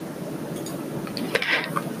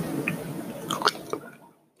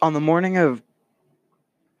On the morning of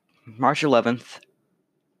March 11th,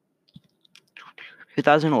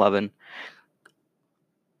 2011,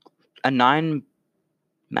 a 9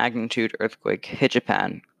 magnitude earthquake hit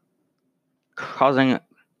Japan, causing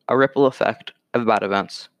a ripple effect of bad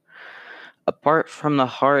events. Apart from the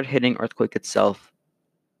hard hitting earthquake itself,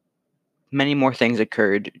 many more things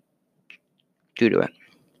occurred due to it,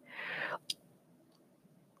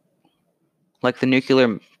 like the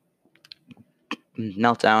nuclear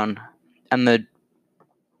meltdown and the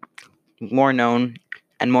more known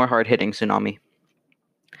and more hard hitting tsunami.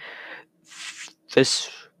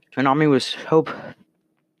 This tsunami was so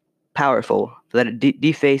powerful that it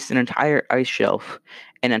defaced an entire ice shelf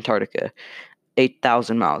in Antarctica,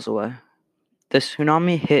 8,000 miles away. The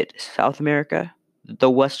tsunami hit South America,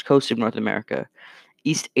 the west coast of North America,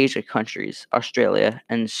 East Asia countries, Australia,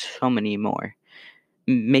 and so many more,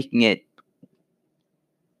 making it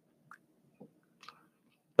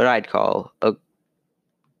what I'd call a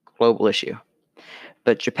global issue.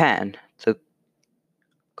 But Japan, the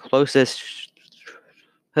closest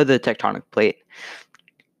to the tectonic plate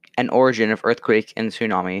and origin of earthquake and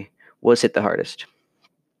tsunami, was hit the hardest.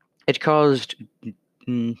 It caused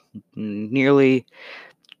nearly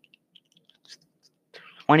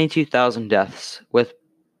 22,000 deaths, with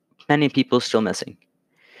many people still missing.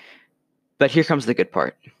 But here comes the good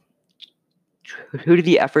part. Due to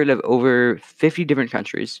the effort of over 50 different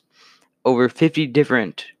countries, over 50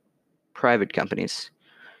 different private companies,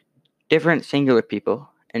 different singular people,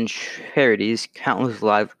 and charities, countless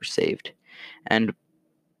lives were saved, and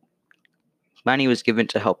money was given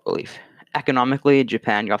to help relief. Economically,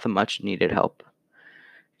 Japan got the much needed help.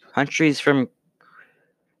 Countries from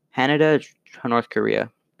Canada to North Korea,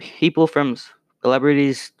 people from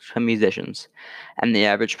celebrities to musicians, and the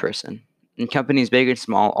average person, and companies big and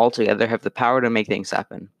small altogether have the power to make things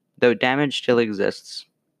happen. Though damage still exists,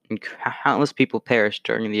 and countless people perished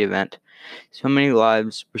during the event, so many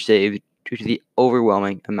lives were saved due to the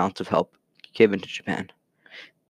overwhelming amount of help given to Japan.